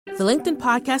The LinkedIn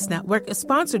Podcast Network is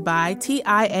sponsored by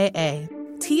TIAA.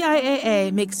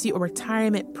 TIAA makes you a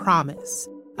retirement promise,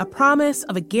 a promise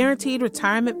of a guaranteed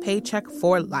retirement paycheck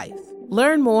for life.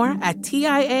 Learn more at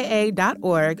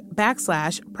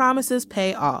TIAA.org/promises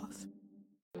pay off.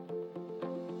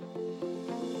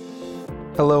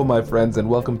 Hello, my friends, and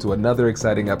welcome to another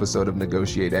exciting episode of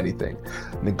Negotiate Anything.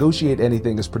 Negotiate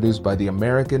Anything is produced by the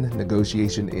American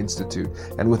Negotiation Institute,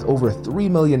 and with over 3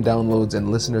 million downloads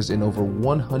and listeners in over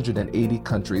 180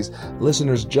 countries,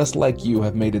 listeners just like you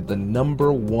have made it the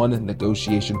 #1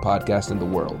 negotiation podcast in the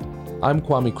world. I'm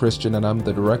Kwame Christian, and I'm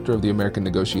the director of the American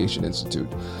Negotiation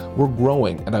Institute. We're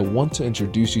growing, and I want to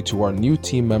introduce you to our new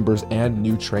team members and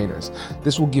new trainers.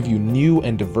 This will give you new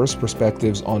and diverse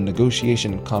perspectives on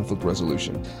negotiation and conflict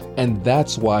resolution. And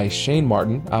that's why Shane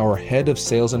Martin, our head of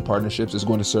sales and partnerships, is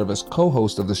going to serve as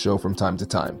co-host of the show from time to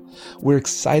time. We're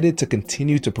excited to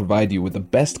continue to provide you with the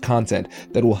best content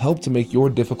that will help to make your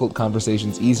difficult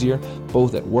conversations easier,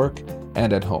 both at work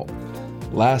and at home.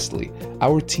 Lastly,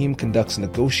 our team conducts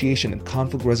negotiation and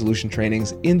conflict resolution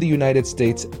trainings in the United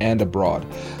States and abroad.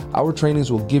 Our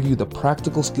trainings will give you the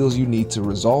practical skills you need to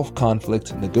resolve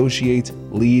conflict, negotiate,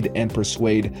 lead, and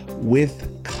persuade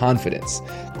with confidence.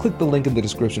 Click the link in the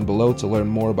description below to learn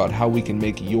more about how we can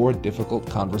make your difficult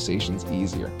conversations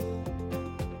easier.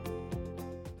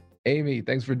 Amy,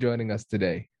 thanks for joining us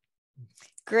today.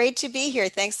 Great to be here.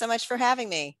 Thanks so much for having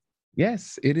me.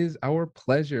 Yes, it is our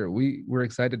pleasure. We're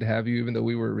excited to have you, even though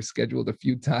we were rescheduled a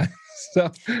few times. So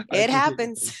it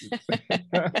happens.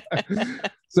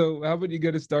 So how about you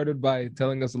get us started by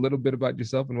telling us a little bit about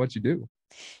yourself and what you do?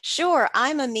 Sure.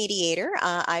 I'm a mediator.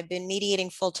 I've been mediating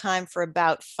full time for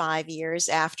about 5 years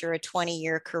after a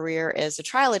 20-year career as a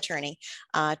trial attorney,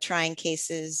 trying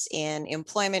cases in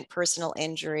employment, personal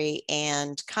injury,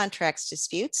 and contracts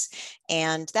disputes.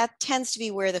 And that tends to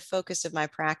be where the focus of my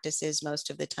practice is most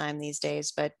of the time these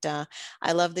days. But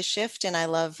I love the shift, and I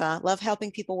love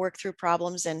helping people work through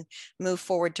problems and move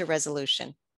forward to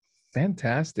resolution.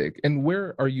 Fantastic. And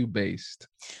where are you based?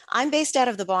 I'm based out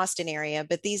of the Boston area,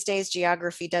 but these days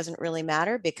geography doesn't really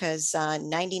matter because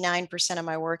 99% of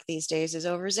my work these days is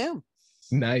over Zoom.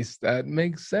 Nice. That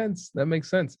makes sense.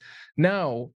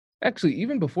 Now, actually,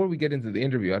 even before we get into the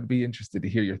interview, I'd be interested to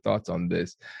hear your thoughts on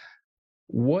this.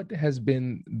 What has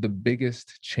been the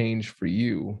biggest change for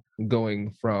you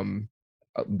going from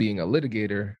being a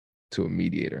litigator to a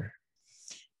mediator?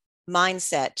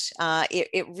 Mindset.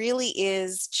 It really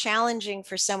is challenging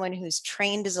for someone who's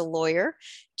trained as a lawyer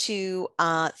to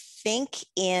think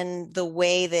in the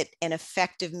way that an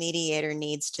effective mediator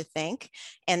needs to think.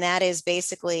 And that is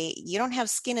basically, you don't have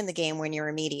skin in the game when you're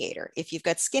a mediator. If you've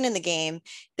got skin in the game,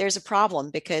 there's a problem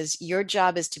because your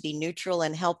job is to be neutral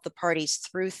and help the parties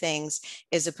through things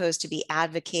as opposed to be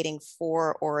advocating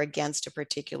for or against a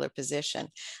particular position.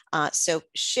 So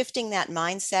shifting that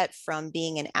mindset from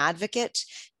being an advocate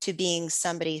to being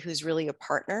somebody who's really a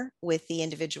partner with the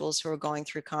individuals who are going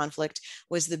through conflict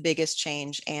was the biggest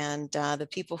change. And the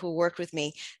people who worked with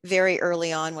me very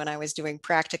early on when I was doing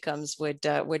practicums would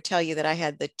tell you that I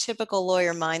had the typical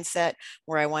lawyer mindset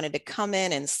where I wanted to come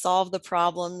in and solve the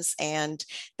problems. And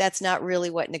that's not really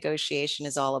what negotiation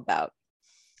is all about.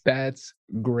 That's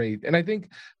great. And I think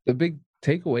the big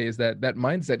takeaway is that that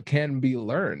mindset can be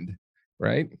learned,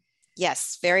 right?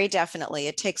 Yes, very definitely.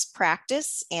 It takes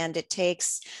practice and it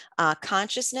takes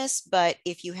consciousness, but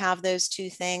if you have those two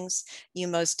things, you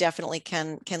most definitely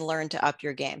can learn to up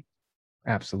your game.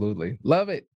 Absolutely. Love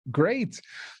it. Great.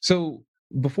 So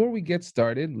before we get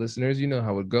started, listeners, you know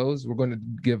how it goes. We're going to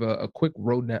give a quick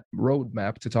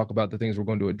roadmap to talk about the things we're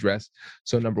going to address.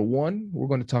 So number one, we're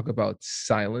going to talk about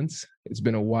silence. It's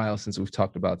been a while since we've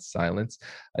talked about silence.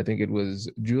 I think it was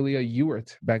Julia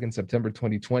Ewart back in September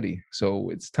 2020. So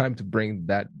it's time to bring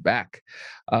that back.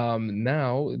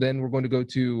 Then we're going to go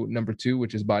to number two,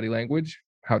 which is body language,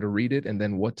 how to read it, and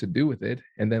then what to do with it.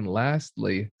 And then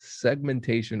lastly,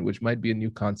 segmentation, which might be a new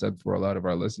concept for a lot of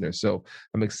our listeners. So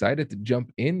I'm excited to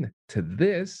jump into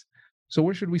this. So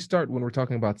where should we start when we're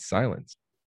talking about silence?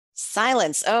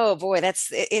 Silence. Oh boy,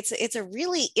 it's a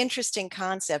really interesting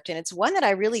concept. And it's one that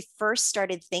I really first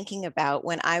started thinking about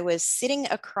when I was sitting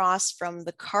across from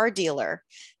the car dealer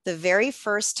the very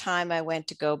first time I went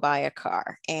to go buy a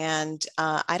car. And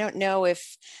I don't know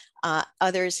if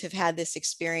others have had this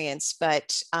experience,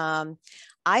 but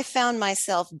I found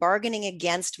myself bargaining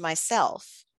against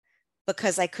myself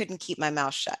because I couldn't keep my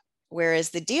mouth shut.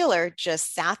 Whereas the dealer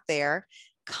just sat there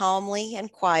calmly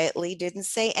and quietly, didn't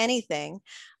say anything.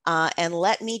 and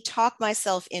let me talk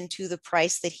myself into the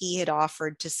price that he had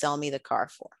offered to sell me the car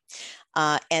for.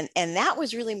 And that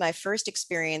was really my first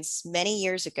experience many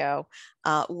years ago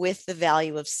with the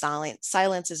value of silence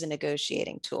as a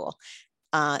negotiating tool.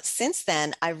 Since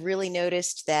then, I've really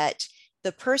noticed that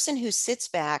the person who sits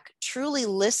back truly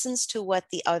listens to what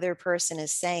the other person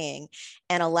is saying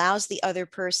and allows the other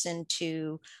person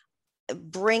to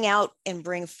bring out and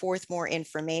bring forth more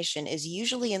information is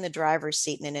usually in the driver's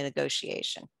seat in a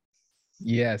negotiation.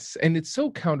 Yes, and it's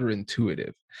so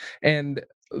counterintuitive. And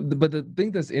but the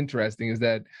thing that's interesting is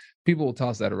that people will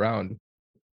toss that around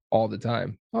all the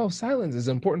time. Oh, silence is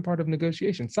an important part of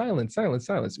negotiation. Silence, silence,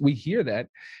 silence. We hear that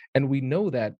and we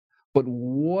know that, but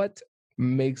what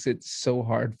makes it so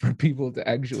hard for people to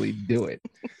actually do it?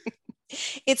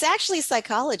 It's actually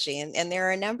psychology, and there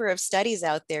are a number of studies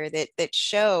out there that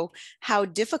show how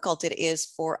difficult it is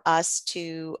for us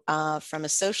to, from a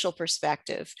social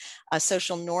perspective, a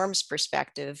social norms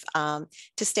perspective, to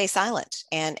stay silent.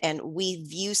 And we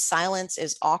view silence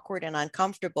as awkward and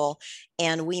uncomfortable,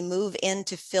 and we move in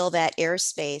to fill that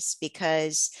airspace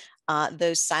because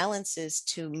those silences,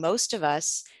 to most of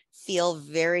us, feel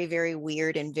very, very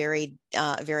weird and very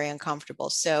uncomfortable.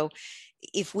 So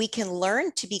if we can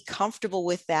learn to be comfortable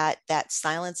with that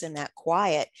silence and that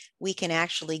quiet, we can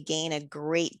actually gain a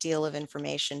great deal of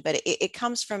information. But it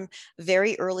comes from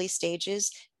very early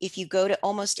stages. If you go to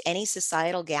almost any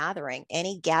societal gathering,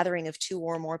 any gathering of two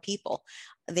or more people,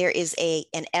 there is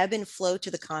an ebb and flow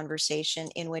to the conversation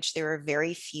in which there are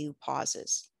very few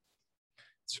pauses.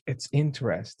 It's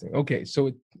interesting. Okay,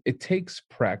 so it takes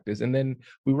practice, and then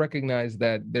we recognize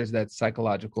that there's that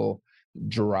psychological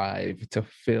drive to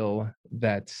fill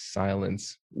that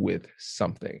silence with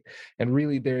something. And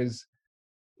really, there's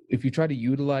if you try to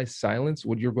utilize silence,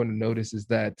 what you're going to notice is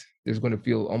that there's going to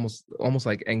feel almost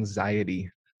like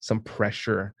anxiety, some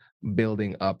pressure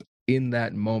building up in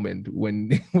that moment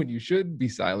when when you should be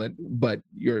silent, but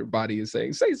your body is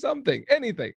saying, say something,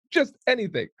 anything, just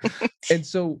anything. And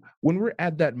so when we're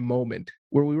at that moment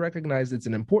where we recognize it's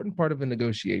an important part of a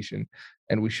negotiation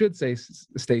and we should say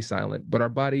stay silent, but our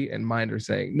body and mind are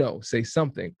saying, no, say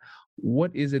something.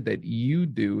 What is it that you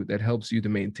do that helps you to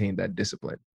maintain that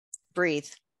discipline? Breathe.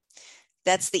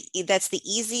 That's the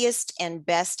easiest and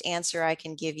best answer I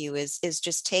can give you is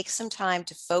just take some time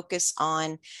to focus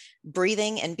on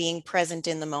breathing and being present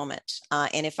in the moment.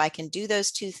 And if I can do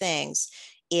those two things,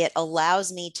 it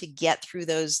allows me to get through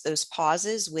those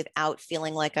pauses without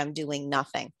feeling like I'm doing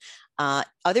nothing.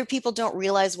 Other people don't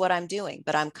realize what I'm doing,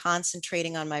 but I'm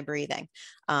concentrating on my breathing,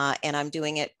 and I'm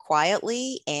doing it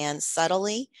quietly and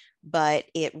subtly. But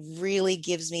it really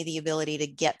gives me the ability to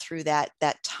get through that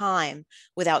time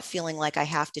without feeling like I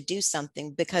have to do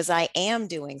something because I am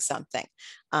doing something,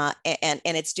 and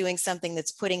it's doing something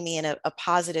that's putting me in a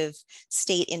positive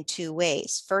state in two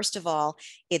ways. First of all,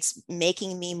 it's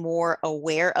making me more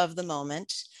aware of the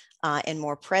moment, and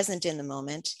more present in the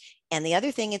moment. And the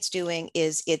other thing it's doing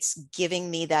is it's giving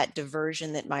me that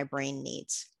diversion that my brain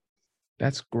needs.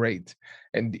 That's great.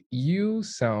 And you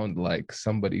sound like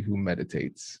somebody who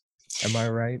meditates. Am I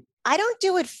right? I don't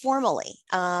do it formally,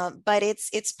 but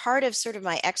it's part of sort of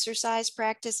my exercise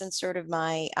practice and sort of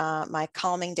my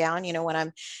calming down. You know,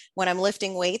 when I'm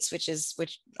lifting weights,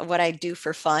 which what I do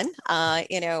for fun.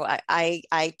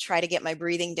 I try to get my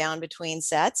breathing down between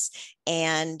sets,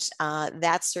 and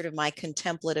that's sort of my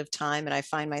contemplative time. And I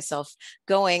find myself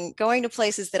going to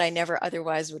places that I never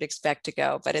otherwise would expect to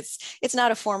go. But it's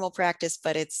not a formal practice,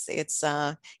 but it's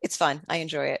fun. I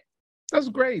enjoy it. That's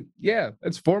great. Yeah,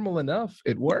 it's formal enough.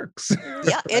 It works,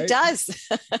 Yeah, it right? does.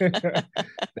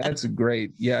 That's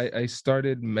great. Yeah, I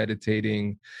started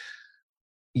meditating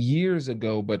years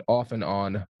ago, but off and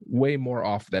on, way more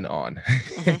off than on.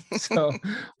 So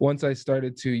once I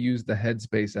started to use the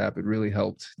Headspace app, it really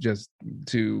helped just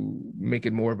to make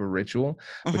it more of a ritual.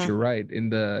 But Mhm. you're right, in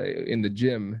the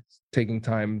gym, taking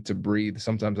time to breathe,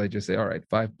 sometimes I just say, all right,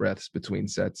 5 breaths between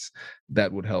sets,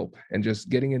 that would help. And just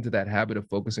getting into that habit of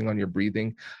focusing on your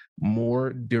breathing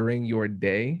more during your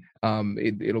day,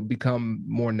 it'll become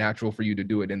more natural for you to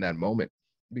do it in that moment.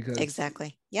 Because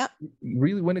Exactly. Yep.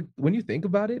 really when you think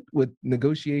about it, with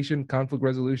negotiation, conflict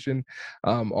resolution,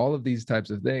 all of these types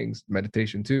of things,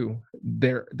 meditation too,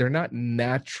 they're not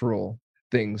natural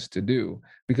things to do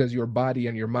because your body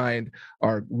and your mind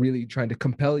are really trying to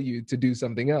compel you to do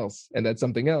something else, and that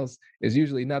something else is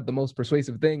usually not the most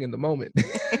persuasive thing in the moment.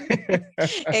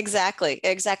 Exactly.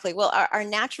 Exactly. Well, our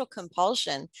natural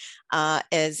compulsion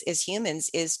as humans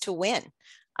is to win.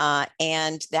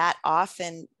 And that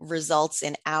often results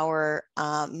in our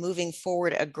moving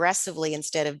forward aggressively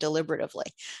instead of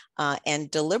deliberatively.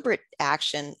 And deliberate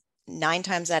action 9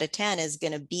 times out of 10 is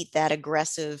going to beat that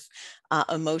aggressive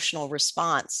emotional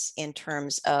response in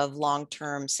terms of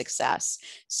long-term success.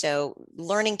 So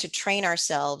learning to train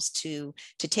ourselves to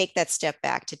take that step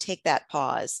back, to take that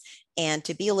pause, and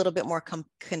to be a little bit more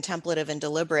contemplative and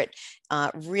deliberate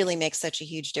really makes such a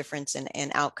huge difference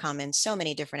in outcome in so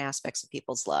many different aspects of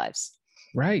people's lives.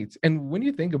 Right. And when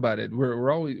you think about it,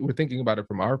 we're thinking about it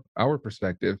from our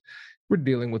perspective. We're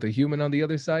dealing with a human on the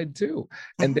other side too,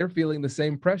 and they're feeling the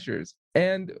same pressures.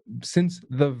 And since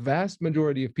the vast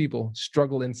majority of people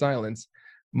struggle in silence,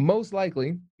 most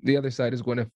likely the other side is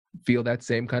going to feel that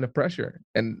same kind of pressure.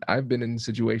 And I've been in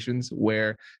situations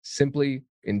where simply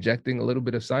injecting a little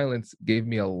bit of silence gave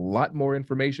me a lot more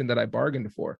information that I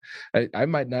bargained for. I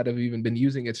might not have even been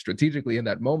using it strategically in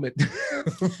that moment,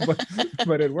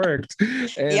 but it worked.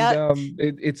 And Yeah.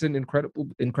 it's an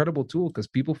incredible tool because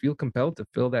people feel compelled to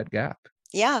fill that gap.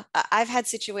 Yeah, I've had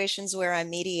situations where I'm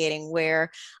mediating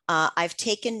where I've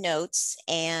taken notes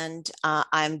and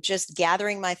I'm just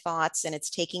gathering my thoughts, and it's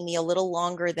taking me a little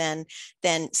longer than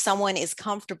someone is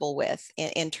comfortable with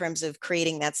in terms of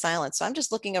creating that silence. So I'm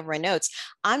just looking over my notes.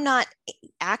 I'm not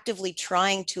actively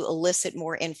trying to elicit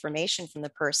more information from the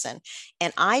person,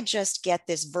 and I just get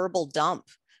this verbal dump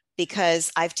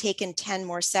because I've taken 10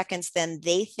 more seconds than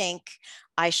they think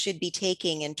I should be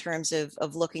taking in terms of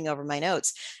looking over my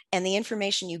notes. And the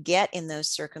information you get in those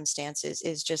circumstances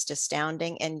is just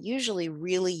astounding and usually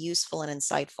really useful and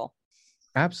insightful.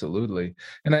 Absolutely.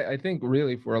 And I think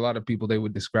really for a lot of people, they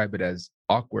would describe it as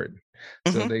awkward.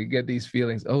 So Mhm. they get these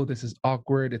feelings, oh, this is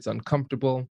awkward, it's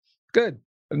uncomfortable. Good.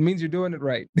 It means you're doing it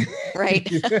right. Right.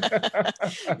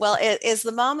 Well, as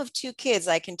the mom of 2 kids,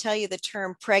 I can tell you the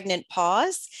term pregnant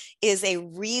pause is a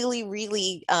really,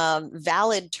 really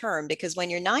valid term, because when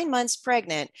you're 9 months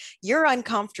pregnant, you're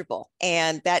uncomfortable.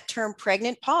 And that term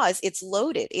pregnant pause, it's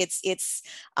loaded. It's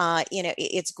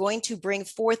going to bring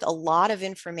forth a lot of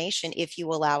information if you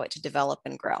allow it to develop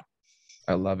and grow.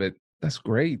 I love it. That's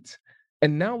great.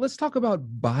 And now let's talk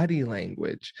about body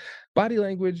language. Body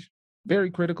language,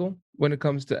 very critical when it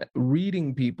comes to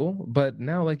reading people. But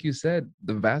now, like you said,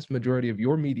 the vast majority of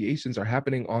your mediations are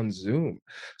happening on Zoom.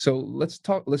 So let's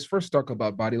first talk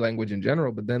about body language in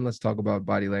general, but then let's talk about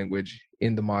body language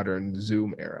in the modern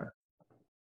Zoom era.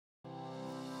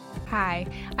 Hi,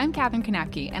 I'm Katherine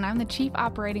Kanapke, and I'm the Chief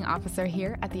Operating Officer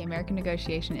here at the American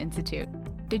Negotiation Institute.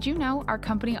 Did you know our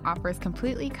company offers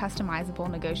completely customizable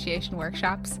negotiation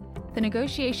workshops? The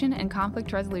negotiation and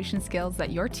conflict resolution skills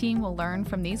that your team will learn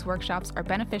from these workshops are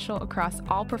beneficial across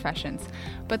all professions,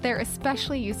 but they're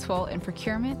especially useful in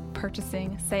procurement,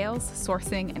 purchasing, sales,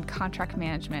 sourcing, and contract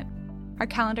management. Our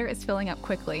calendar is filling up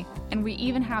quickly, and we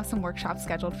even have some workshops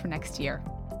scheduled for next year.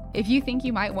 If you think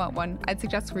you might want one, I'd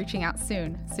suggest reaching out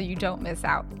soon so you don't miss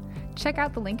out. Check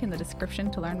out the link in the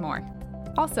description to learn more.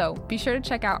 Also, be sure to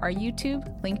check out our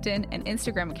YouTube, LinkedIn, and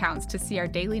Instagram accounts to see our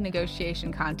daily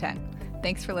negotiation content.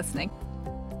 Thanks for listening.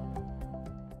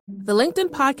 The LinkedIn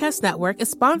Podcast Network is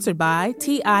sponsored by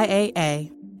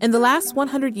TIAA. In the last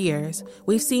 100 years,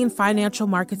 we've seen financial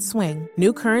markets swing,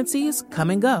 new currencies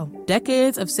come and go,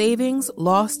 decades of savings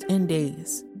lost in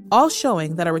days, all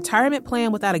showing that a retirement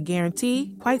plan without a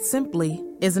guarantee, quite simply,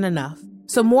 isn't enough.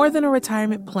 So more than a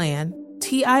retirement plan,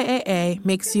 TIAA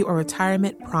makes you a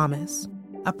retirement promise.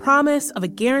 A promise of a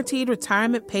guaranteed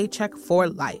retirement paycheck for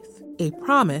life. A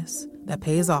promise that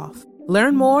pays off.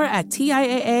 Learn more at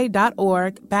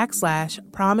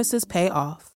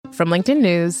TIAA.org/promisespayoff. From LinkedIn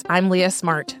News, I'm Leah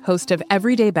Smart, host of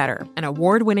Everyday Better, an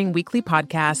award-winning weekly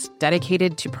podcast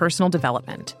dedicated to personal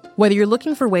development. Whether you're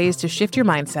looking for ways to shift your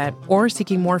mindset or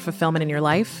seeking more fulfillment in your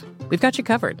life, we've got you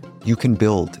covered. You can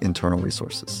build internal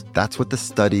resources. That's what the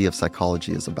study of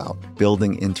psychology is about,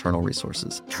 building internal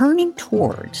resources. Turning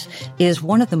towards is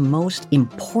one of the most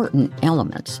important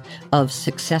elements of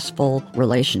successful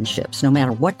relationships, no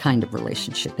matter what kind of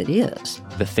relationship it is.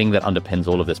 The thing that underpins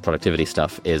all of this productivity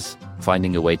stuff is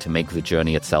finding a way to make the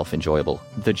journey itself enjoyable.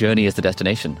 The journey is the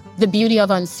destination. The beauty of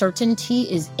uncertainty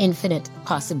is infinite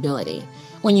possibility.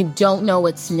 When you don't know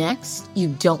what's next, you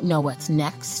don't know what's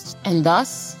next. And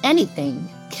thus, anything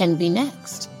can be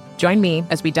next. Join me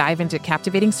as we dive into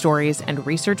captivating stories and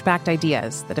research-backed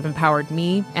ideas that have empowered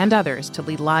me and others to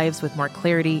lead lives with more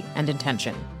clarity and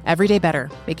intention. Everyday Better,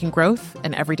 making growth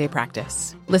an everyday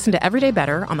practice. Listen to Everyday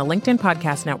Better on the LinkedIn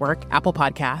Podcast Network, Apple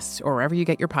Podcasts, or wherever you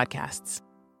get your podcasts.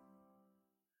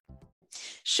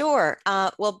 Sure.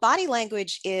 Well, body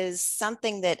language is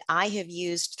something that I have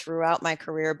used throughout my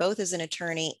career, both as an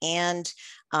attorney and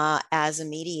as a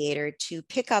mediator, to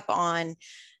pick up on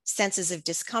senses of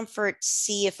discomfort,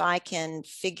 see if I can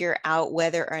figure out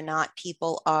whether or not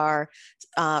people are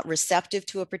receptive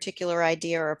to a particular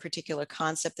idea or a particular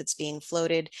concept that's being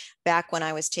floated. Back when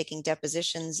I was taking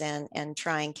depositions and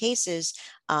trying cases,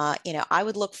 I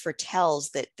would look for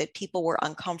tells that people were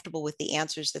uncomfortable with the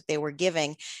answers that they were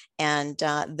giving. And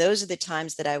those are the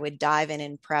times that I would dive in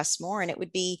and press more. And it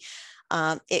would be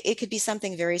it could be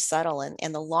something very subtle.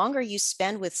 And the longer you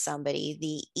spend with somebody,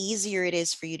 the easier it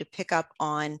is for you to pick up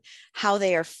on how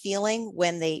they are feeling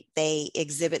when they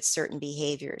exhibit certain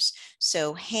behaviors.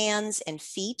 So hands and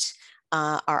feet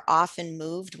are often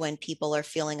moved when people are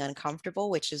feeling uncomfortable,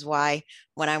 which is why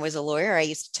when I was a lawyer, I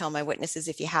used to tell my witnesses,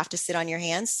 if you have to sit on your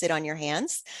hands, sit on your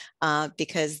hands,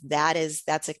 because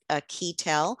that's a key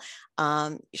tell.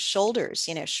 Shoulders,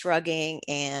 shrugging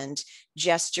and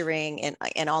gesturing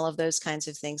and all of those kinds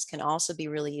of things can also be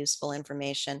really useful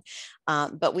information.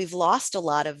 But we've lost a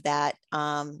lot of that.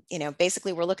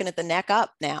 Basically we're looking at the neck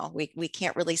up now. We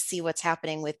can't really see what's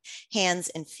happening with hands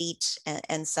and feet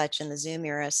and such in the Zoom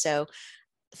era. So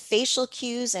facial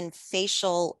cues and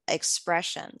facial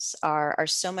expressions are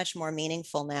so much more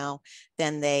meaningful now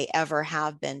than they ever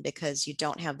have been, because you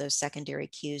don't have those secondary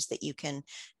cues that you can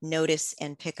notice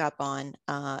and pick up on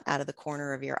out of the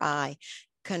corner of your eye.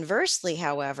 Conversely,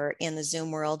 however, in the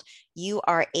Zoom world, you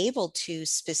are able to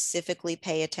specifically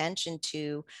pay attention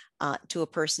to a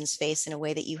person's face in a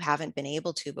way that you haven't been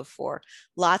able to before.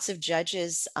 Lots of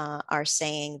judges are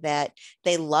saying that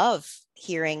they love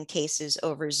hearing cases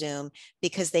over Zoom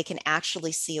because they can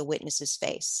actually see a witness's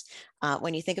face.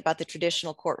 When you think about the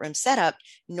traditional courtroom setup,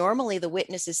 normally the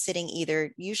witness is sitting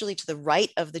usually to the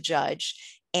right of the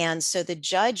judge. And so the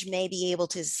judge may be able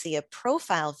to see a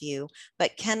profile view,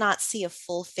 but cannot see a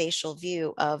full facial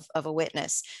view of a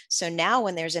witness. So now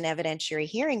when there's an evidentiary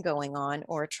hearing going on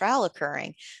or a trial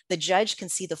occurring, the judge can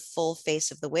see the full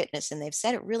face of the witness. And they've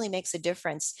said it really makes a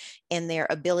difference in their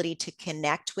ability to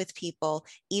connect with people,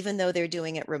 even though they're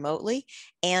doing it remotely,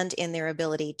 and in their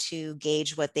ability to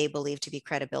gauge what they believe to be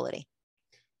credibility.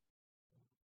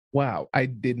 Wow, I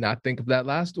did not think of that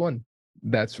last one.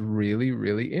 That's really,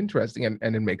 really interesting.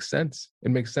 And it makes sense.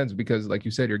 It makes sense because, like you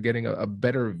said, you're getting a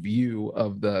better view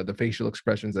of the facial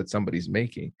expressions that somebody's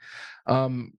making.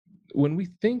 When we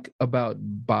think about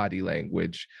body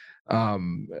language,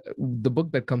 the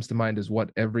book that comes to mind is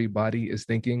What Everybody is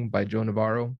Thinking by Joe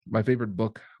Navarro, my favorite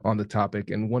book on the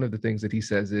topic. And one of the things that he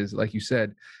says is, like you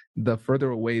said, the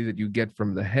further away that you get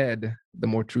from the head, the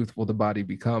more truthful the body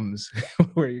becomes.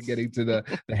 Where you're getting to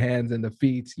the hands and the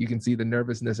feet, you can see the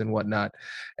nervousness and whatnot.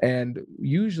 And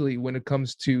usually when it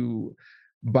comes to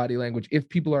body language, if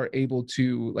people are able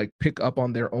to like pick up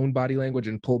on their own body language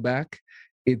and pull back,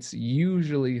 it's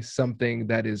usually something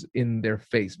that is in their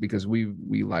face, because we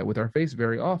lie with our face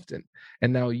very often.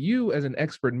 And now you, as an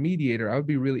expert mediator, I would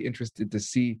be really interested to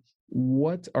see,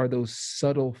 what are those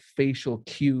subtle facial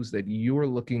cues that you're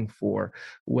looking for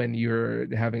when you're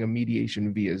having a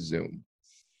mediation via Zoom?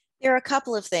 There are a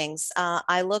couple of things.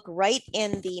 I look right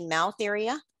in the mouth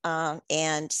area.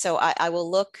 And so I will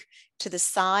look to the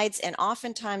sides, and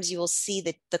oftentimes you will see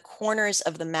the corners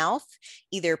of the mouth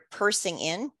either pursing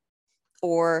in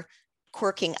or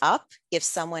quirking up if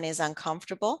someone is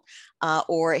uncomfortable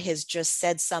or has just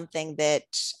said something that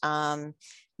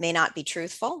may not be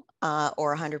truthful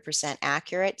or 100%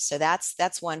 accurate. So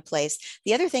that's one place.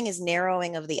 The other thing is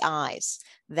narrowing of the eyes.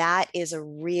 That is a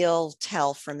real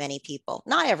tell for many people.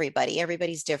 Not everybody,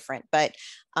 everybody's different, but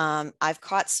I've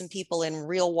caught some people in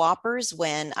real whoppers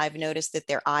when I've noticed that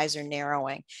their eyes are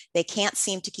narrowing. They can't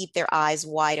seem to keep their eyes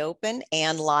wide open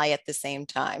and lie at the same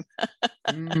time.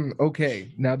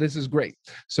 Okay, now this is great.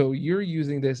 So you're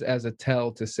using this as a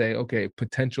tell to say, okay,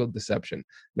 potential deception.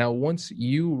 Now, once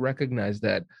you recognize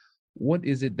that, what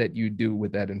is it that you do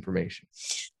with that information?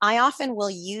 I often will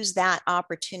use that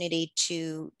opportunity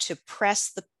to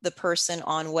press the person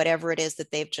on whatever it is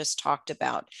that they've just talked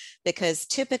about, because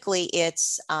typically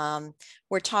it's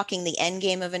we're talking the end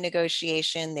game of a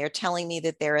negotiation. They're telling me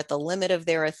that they're at the limit of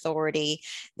their authority.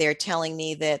 They're telling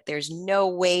me that there's no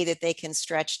way that they can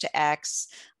stretch to X.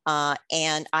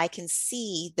 And I can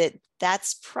see that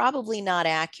that's probably not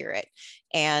accurate.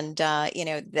 And,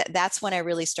 that's when I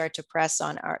really start to press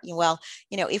on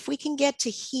if we can get to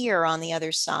here on the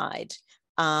other side,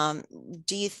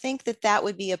 do you think that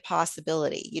would be a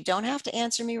possibility? You don't have to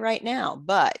answer me right now,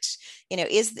 but,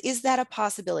 is that a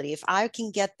possibility if I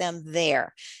can get them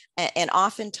there? And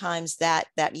oftentimes that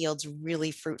yields really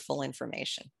fruitful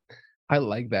information. I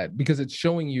like that because it's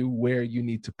showing you where you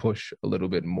need to push a little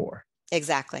bit more.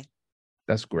 Exactly.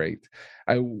 That's great.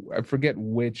 I forget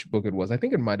which book it was. I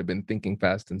think it might have been Thinking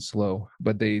Fast and Slow,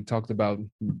 but they talked about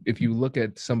if you look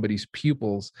at somebody's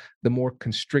pupils, the more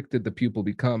constricted the pupil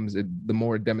becomes, the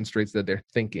more it demonstrates that they're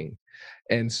thinking.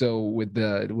 And so with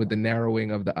the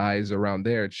narrowing of the eyes around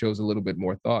there, it shows a little bit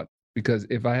more thought. Because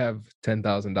if I have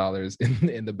 $10,000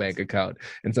 in the bank account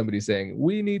and somebody's saying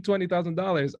we need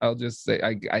 $20,000, I'll just say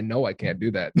I know I can't do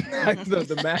that.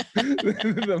 The math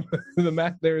the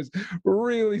math there is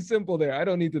really simple there. I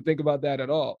don't need to think about that at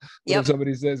all. But Yep. if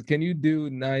somebody says, "Can you do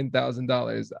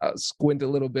 $9,000?" I'll squint a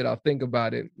little bit. I'll think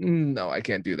about it. No, I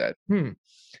can't do that.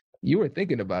 You were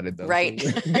thinking about it though. Right.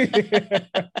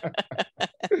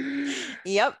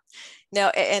 Yep. No,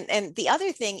 and the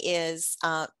other thing is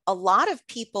a lot of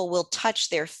people will touch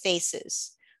their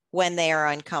faces when they are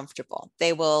uncomfortable.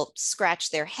 They will scratch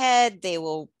their head, they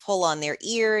will pull on their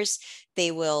ears,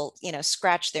 they will,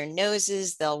 scratch their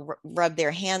noses, they'll rub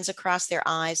their hands across their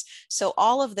eyes. So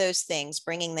all of those things,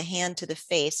 bringing the hand to the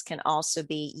face, can also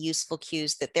be useful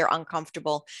cues that they're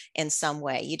uncomfortable in some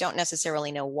way. You don't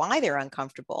necessarily know why they're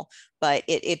uncomfortable, but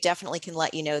it definitely can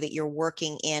let you know that you're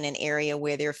working in an area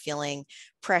where they're feeling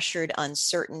pressured,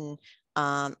 uncertain,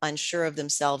 unsure of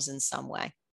themselves in some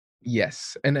way.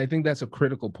 Yes. And I think that's a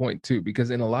critical point too, because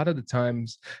in a lot of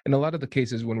the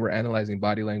cases when we're analyzing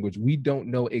body language, we don't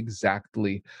know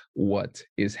exactly what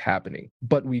is happening,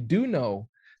 but we do know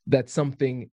that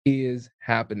something is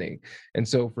happening. And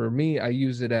so for me, I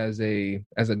use it as a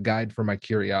guide for my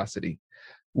curiosity.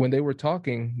 When they were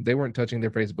talking, they weren't touching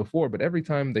their face before, but every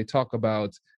time they talk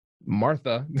about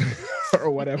Martha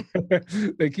or whatever,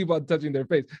 they keep on touching their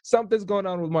face. Something's going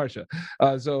on with Marsha.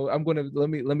 So I'm going to let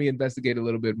me investigate a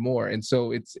little bit more. And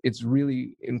so it's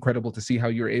really incredible to see how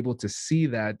you're able to see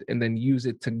that and then use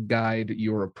it to guide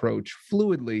your approach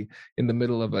fluidly in the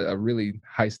middle of a really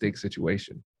high stakes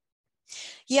situation.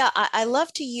 Yeah, I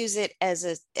love to use it as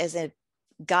a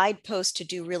guidepost to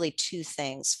do really two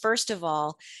things. First of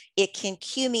all, it can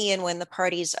cue me in when the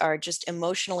parties are just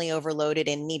emotionally overloaded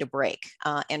and need a break.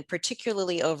 And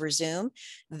particularly over Zoom,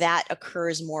 that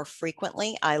occurs more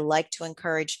frequently. I like to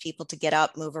encourage people to get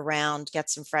up, move around, get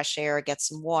some fresh air, get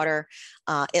some water,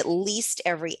 at least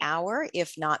every hour,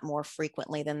 if not more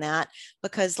frequently than that.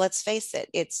 Because let's face it,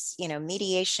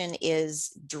 mediation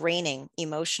is draining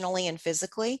emotionally and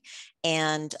physically.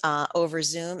 And over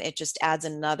Zoom, it just adds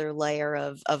another layer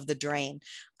of the drain.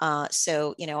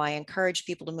 So, I encourage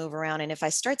people to move around. And if I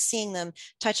start seeing them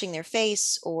touching their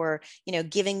face or,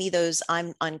 giving me those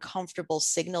I'm uncomfortable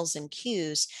signals and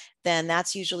cues, then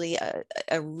that's usually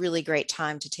a really great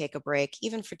time to take a break,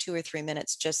 even for 2 or 3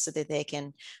 minutes, just so that they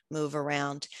can move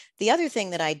around. The other thing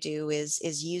that I do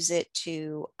is use it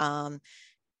to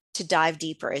dive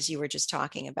deeper, as you were just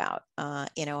talking about.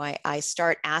 I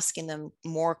start asking them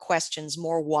more questions,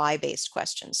 more why-based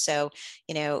questions. So,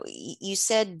 you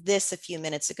said this a few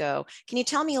minutes ago. Can you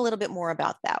tell me a little bit more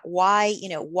about that? Why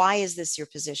is this your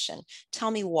position?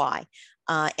 Tell me why.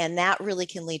 And that really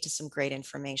can lead to some great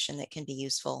information that can be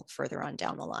useful further on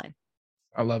down the line.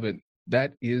 I love it.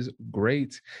 That is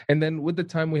great. And then with the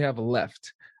time we have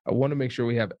left, I want to make sure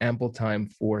we have ample time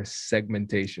for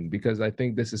segmentation, because I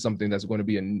think this is something that's going to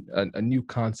be a new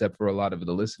concept for a lot of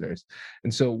the listeners.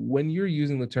 And so when you're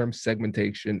using the term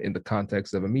segmentation in the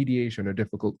context of a mediation or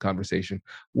difficult conversation,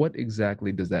 what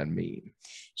exactly does that mean?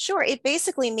 Sure. It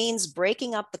basically means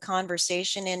breaking up the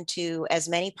conversation into as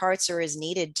many parts or as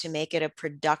needed to make it a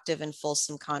productive and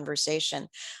fulsome conversation.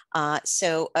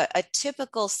 So a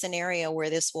typical scenario where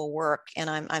this will work,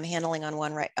 and I'm handling on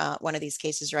one of these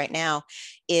cases right now,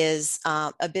 is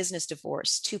a business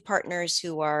divorce. Two partners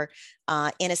who are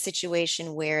in a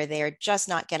situation where they're just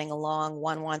not getting along.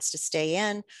 One wants to stay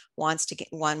in,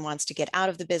 one wants to get out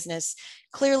of the business.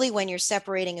 Clearly, when you're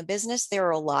separating a business, there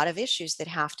are a lot of issues that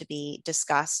have to be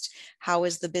discussed. How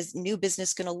is the new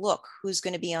business going to look? Who's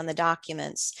going to be on the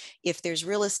documents? If there's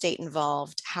real estate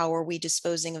involved, how are we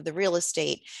disposing of the real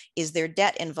estate? Is there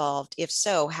debt involved? If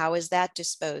so, how is that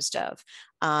disposed of?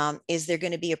 Is there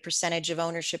going to be a percentage of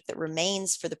ownership that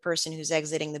remains for the person who's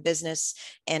exiting the business?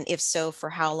 And if so, for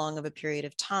how long of a period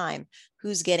of time?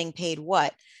 Who's getting paid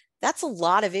what? That's a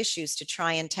lot of issues to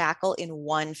try and tackle in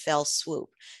one fell swoop.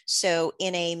 So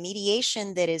in a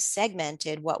mediation that is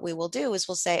segmented, what we will do is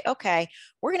we'll say, okay,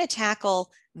 we're going to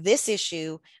tackle this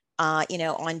issue.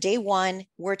 On day one,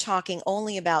 we're talking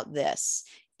only about this.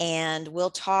 and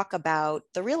we'll talk about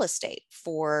the real estate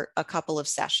for a couple of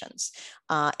sessions.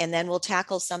 And then we'll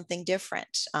tackle something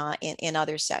different in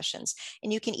other sessions.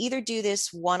 And you can either do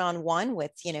this one-on-one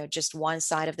with, just one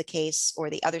side of the case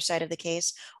or the other side of the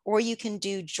case, or you can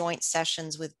do joint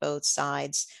sessions with both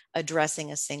sides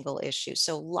addressing a single issue.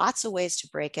 So lots of ways to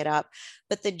break it up.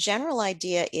 But the general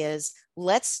idea is,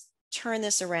 let's turn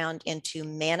this around into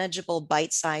manageable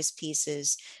bite-sized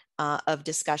pieces of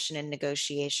discussion and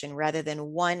negotiation, rather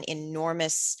than one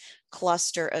enormous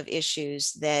cluster of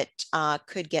issues that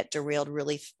could get derailed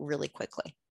really, really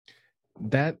quickly.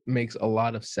 That makes a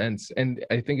lot of sense. And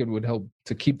I think it would help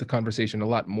to keep the conversation a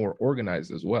lot more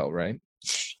organized as well, right?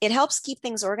 It helps keep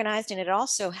things organized, and it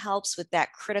also helps with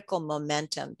that critical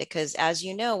momentum, because as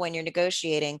you know, when you're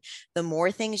negotiating, the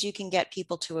more things you can get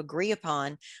people to agree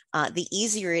upon, the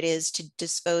easier it is to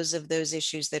dispose of those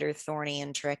issues that are thorny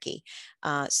and tricky.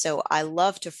 So I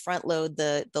love to front load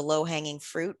the low-hanging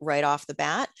fruit right off the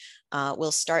bat.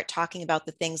 We'll start talking about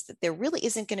the things that there really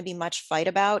isn't going to be much fight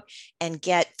about, and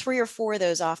get 3 or 4 of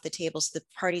those off the table so the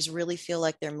parties really feel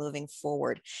like they're moving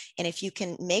forward. And if you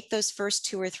can make those first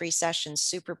 2 or 3 sessions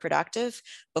super productive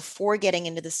before getting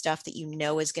into the stuff that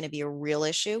is going to be a real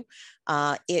issue,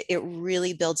 it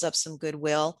really builds up some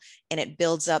goodwill, and it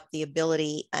builds up the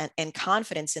ability and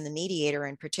confidence in the mediator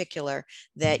in particular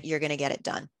that you're going to get it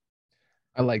done.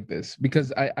 I like this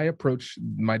because I approach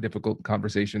my difficult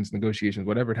conversations, negotiations,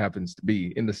 whatever it happens to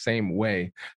be, in the same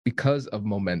way because of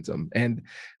momentum. And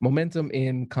momentum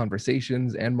in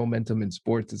conversations and momentum in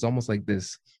sports is almost like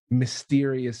this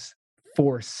mysterious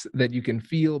force that you can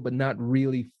feel but not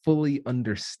really fully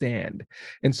understand.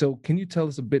 And so can you tell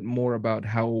us a bit more about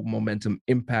how momentum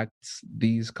impacts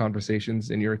these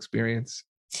conversations in your experience?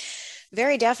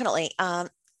 Very definitely.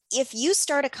 If you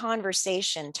start a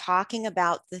conversation talking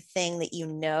about the thing that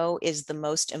is the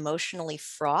most emotionally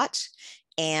fraught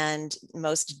and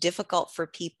most difficult for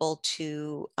people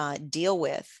to deal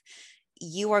with,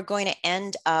 you are going to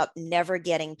end up never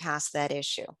getting past that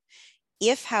issue.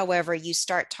 If, however, you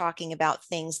start talking about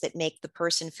things that make the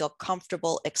person feel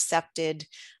comfortable, accepted,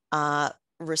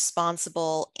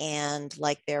 responsible, and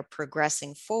like they're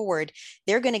progressing forward,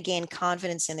 they're going to gain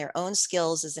confidence in their own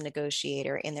skills as a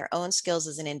negotiator, in their own skills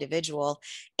as an individual,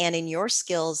 and in your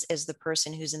skills as the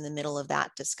person who's in the middle of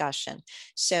that discussion.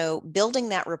 So building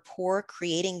that rapport,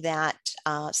 creating that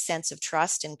sense of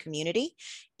trust and community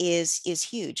is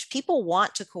huge. People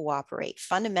want to cooperate.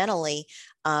 Fundamentally,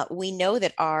 we know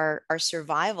that our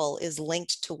survival is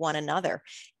linked to one another.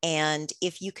 And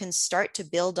if you can start to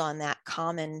build on that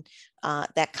common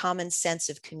sense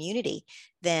of community,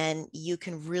 then you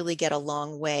can really get a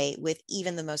long way with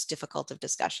even the most difficult of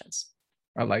discussions.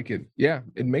 I like it. Yeah,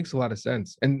 it makes a lot of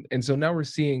sense. And so now we're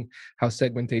seeing how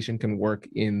segmentation can work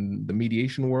in the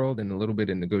mediation world and a little bit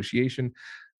in negotiation.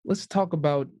 Let's talk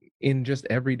about in just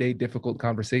everyday difficult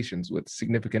conversations with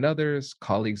significant others,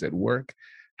 colleagues at work.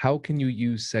 How can you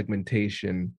use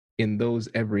segmentation in those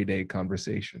everyday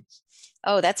conversations?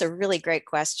 Oh, that's a really great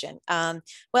question.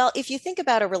 Well, if you think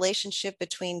about a relationship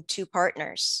between two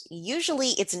partners, usually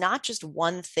it's not just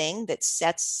one thing that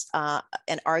sets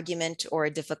an argument or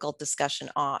a difficult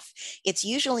discussion off. It's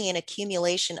usually an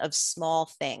accumulation of small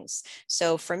things.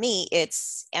 So for me,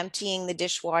 it's emptying the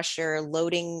dishwasher,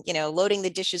 loading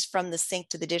the dishes from the sink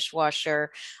to the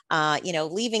dishwasher,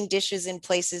 leaving dishes in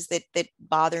places that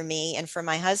bother me. And for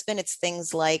my husband, it's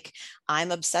things like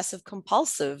I'm obsessive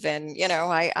compulsive, and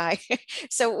I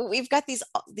so we've got these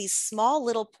small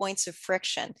little points of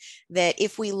friction that,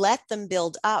 if we let them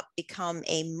build up, become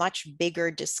a much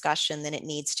bigger discussion than it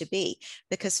needs to be,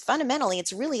 because fundamentally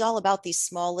it's really all about these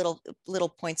small little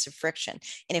points of friction.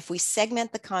 And if we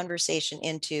segment the conversation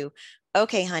into,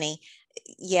 okay, honey,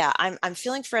 yeah, I'm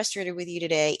feeling frustrated with you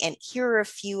today, and here are a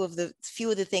few of the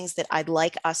things that I'd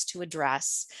like us to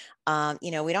address.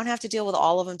 We don't have to deal with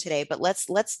all of them today, but let's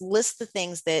list the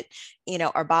things that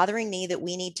are bothering me that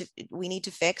we need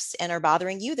to fix, and are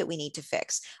bothering you that we need to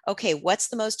fix. Okay, what's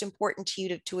the most important to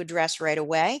you to address right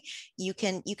away? You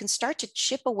can start to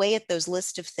chip away at those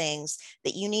list of things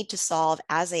that you need to solve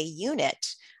as a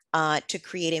unit to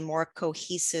create a more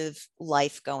cohesive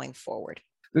life going forward.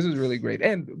 This is really great.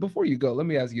 And before you go, let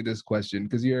me ask you this question,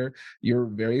 because you're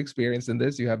very experienced in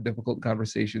this. You have difficult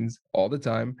conversations all the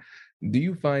time. Do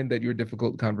you find that your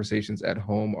difficult conversations at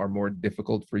home are more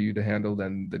difficult for you to handle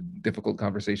than the difficult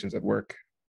conversations at work?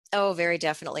 Oh, very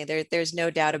definitely. There's no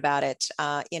doubt about it.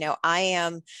 I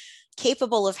am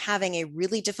capable of having a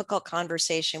really difficult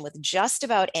conversation with just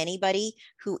about anybody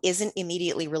who isn't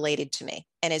immediately related to me.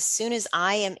 And as soon as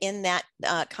I am in that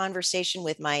conversation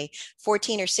with my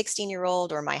 14 or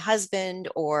 16-year-old or my husband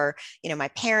or, my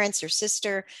parents or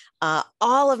sister,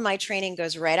 all of my training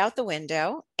goes right out the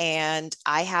window. And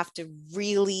I have to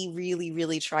really, really,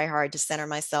 really try hard to center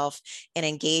myself and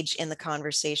engage in the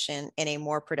conversation in a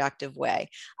more productive way.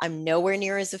 I'm nowhere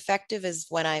near as effective as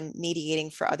when I'm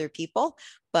mediating for other people.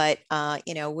 But,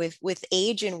 with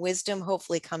age and wisdom,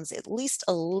 hopefully comes at least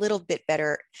a little bit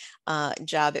better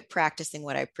job at practicing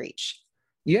what I preach.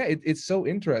 Yeah, it's so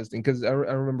interesting because I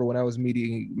remember when I was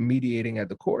mediating at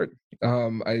the court,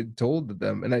 I told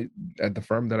them, and at the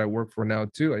firm that I work for now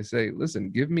too, I say, listen,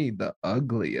 give me the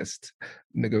ugliest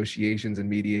negotiations and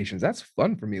mediations. That's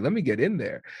fun for me. Let me get in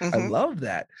there. I love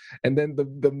that. And then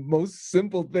the most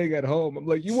simple thing at home, I'm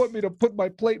like, you want me to put my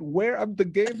plate where the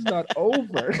game's not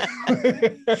over?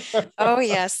 Oh,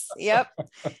 yes. Yep.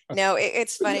 No,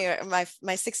 it's funny. My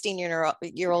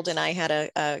 16-year-old and I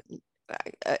had an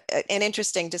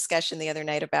interesting discussion the other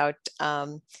night about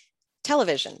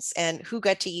televisions and who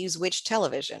got to use which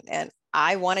television. And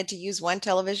I wanted to use one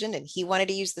television and he wanted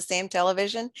to use the same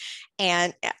television.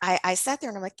 And I sat there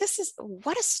and I'm like,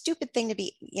 what a stupid thing to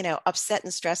be, upset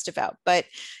and stressed about. But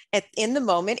in the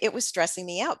moment, it was stressing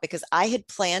me out because I had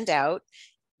planned out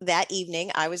that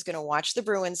evening, I was going to watch the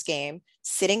Bruins game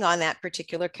sitting on that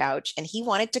particular couch. And he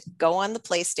wanted to go on the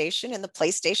PlayStation, and the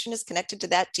PlayStation is connected to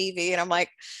that TV. And I'm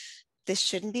like, this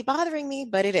shouldn't be bothering me,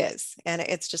 but it is. And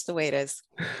it's just the way it is.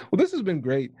 Well, this has been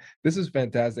great. This is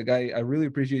fantastic. I really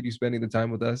appreciate you spending the time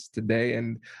with us today.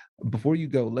 And before you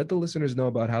go, let the listeners know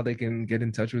about how they can get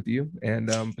in touch with you and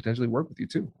potentially work with you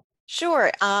too.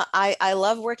 Sure. I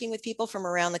love working with people from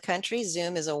around the country.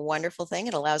 Zoom is a wonderful thing.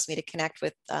 It allows me to connect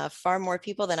with far more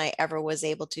people than I ever was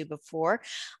able to before.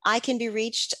 I can be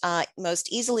reached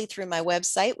most easily through my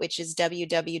website, which is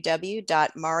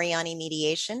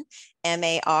www.marianimediation,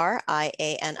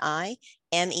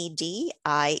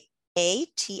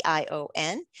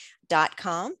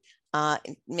 MarianiMediation.com.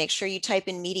 Make sure you type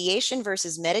in mediation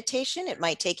versus meditation. It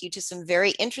might take you to some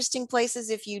very interesting places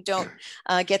if you don't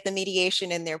get the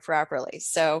mediation in there properly.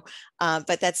 So,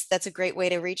 but that's a great way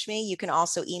to reach me. You can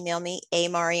also email me,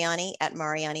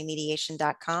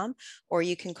 amariani@marianimediation.com, or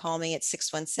you can call me at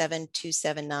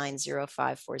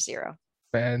 617-279-0540.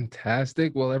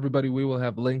 Fantastic. Well, everybody, we will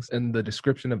have links in the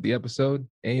description of the episode.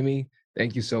 Amy,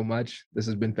 thank you so much. This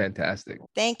has been fantastic.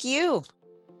 Thank you.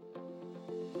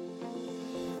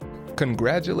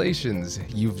 Congratulations!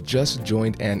 You've just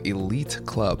joined an elite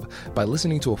club. By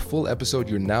listening to a full episode,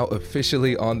 you're now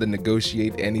officially on the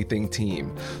Negotiate Anything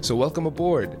team. So welcome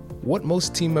aboard. What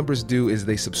most team members do is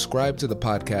they subscribe to the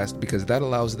podcast because that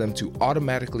allows them to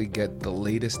automatically get the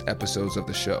latest episodes of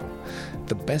the show.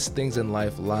 The best things in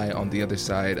life lie on the other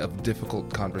side of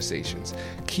difficult conversations.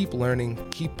 Keep learning,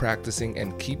 keep practicing,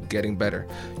 and keep getting better.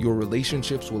 Your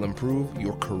relationships will improve,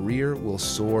 your career will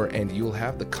soar, and you'll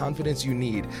have the confidence you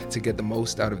need to get the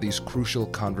most out of these crucial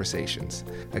conversations.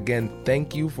 Again,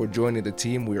 thank you for joining the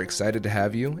team. We're excited to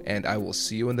have you, and I will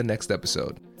see you in the next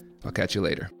episode. I'll catch you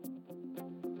later.